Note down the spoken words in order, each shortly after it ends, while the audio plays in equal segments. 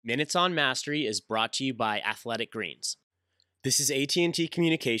Minutes on Mastery is brought to you by Athletic Greens. This is AT&T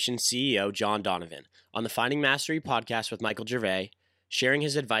Communications CEO John Donovan on the Finding Mastery podcast with Michael Gervais, sharing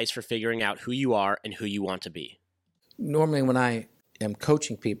his advice for figuring out who you are and who you want to be. Normally when I am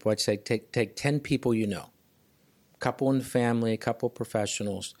coaching people, I'd say take 10 people you know, a couple in the family, a couple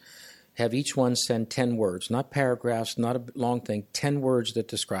professionals, have each one send 10 words, not paragraphs, not a long thing, 10 words that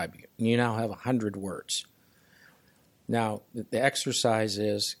describe you. And you now have 100 words. Now, the exercise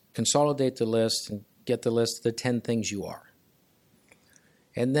is consolidate the list and get the list of the 10 things you are.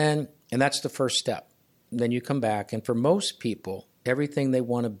 And that's the first step. And then you come back, and for most people, everything they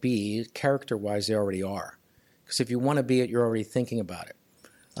want to be, character-wise, they already are. Because if you want to be it, you're already thinking about it.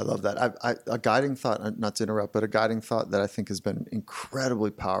 I love that. A guiding thought, not to interrupt, but a guiding thought that I think has been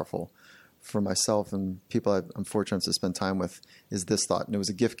incredibly powerful for myself and people I'm fortunate to spend time with is this thought. And it was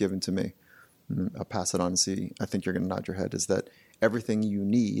a gift given to me. I'll pass it on and see. I think you're going to nod your head. Is that everything you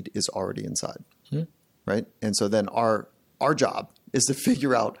need is already inside, right? And so then our job is to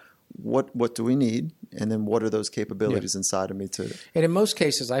figure out what do we need, and then what are those capabilities inside of me to. And in most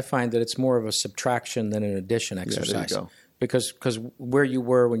cases, I find that it's more of a subtraction than an addition exercise. Yeah, there you go. Because where you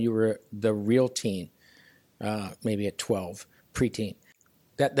were when you were the real teen, maybe at 12, preteen,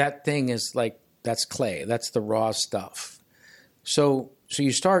 that thing is like that's clay. That's the raw stuff. So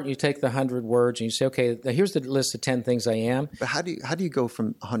you start, you take the 100 words and you say, okay, here's the list of 10 things I am. But how do you go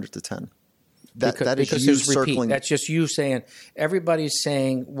from 100 to 10? Because you circling. That's just you saying, everybody's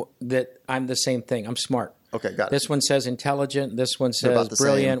saying that I'm the same thing. I'm smart. Okay, got it. This one says intelligent. This one says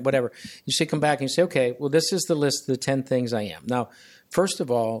brilliant, same. Whatever. You say, come back and you say, okay, well, this is the list of the 10 things I am. Now, first of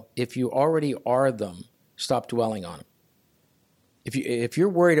all, if you already are them, stop dwelling on them. If you're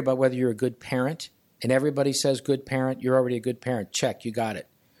worried about whether you're a good parent, and everybody says good parent, you're already a good parent. Check, you got it.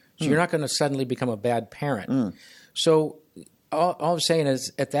 So you're not going to suddenly become a bad parent. So all I'm saying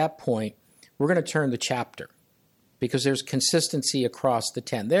is at that point, we're going to turn the chapter because there's consistency across the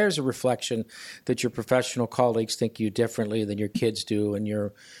 10. There's a reflection that your professional colleagues think you differently than your kids do and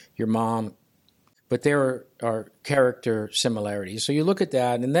your mom. But there are character similarities. So you look at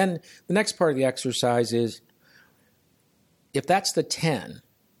that, and then the next part of the exercise is if that's the 10,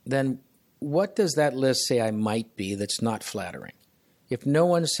 then what does that list say I might be that's not flattering? If no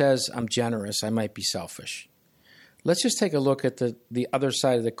one says I'm generous, I might be selfish. Let's just take a look at the other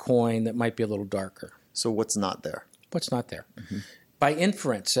side of the coin that might be a little darker. So what's not there? What's not there? By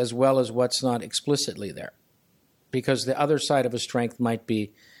inference, as well as what's not explicitly there. Because the other side of a strength might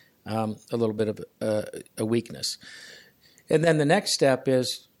be a little bit of a weakness. And then the next step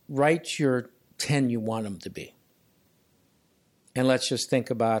is write your 10 you want them to be. And let's just think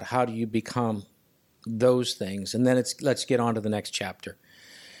about how do you become those things. And then let's get on to the next chapter.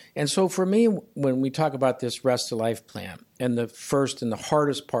 And so for me, when we talk about this rest of life plan, and the first and the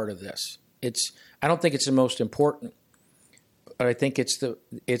hardest part of this, I don't think it's the most important, but I think it's the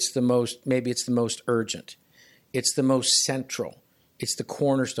most urgent. It's the most central. It's the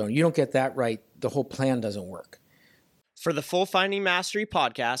cornerstone. You don't get that right, the whole plan doesn't work. For the full Finding Mastery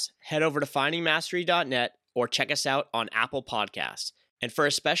podcast, head over to findingmastery.net or check us out on Apple Podcasts. And for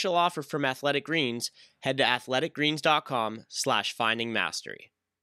a special offer from Athletic Greens, head to athleticgreens.com/findingmastery.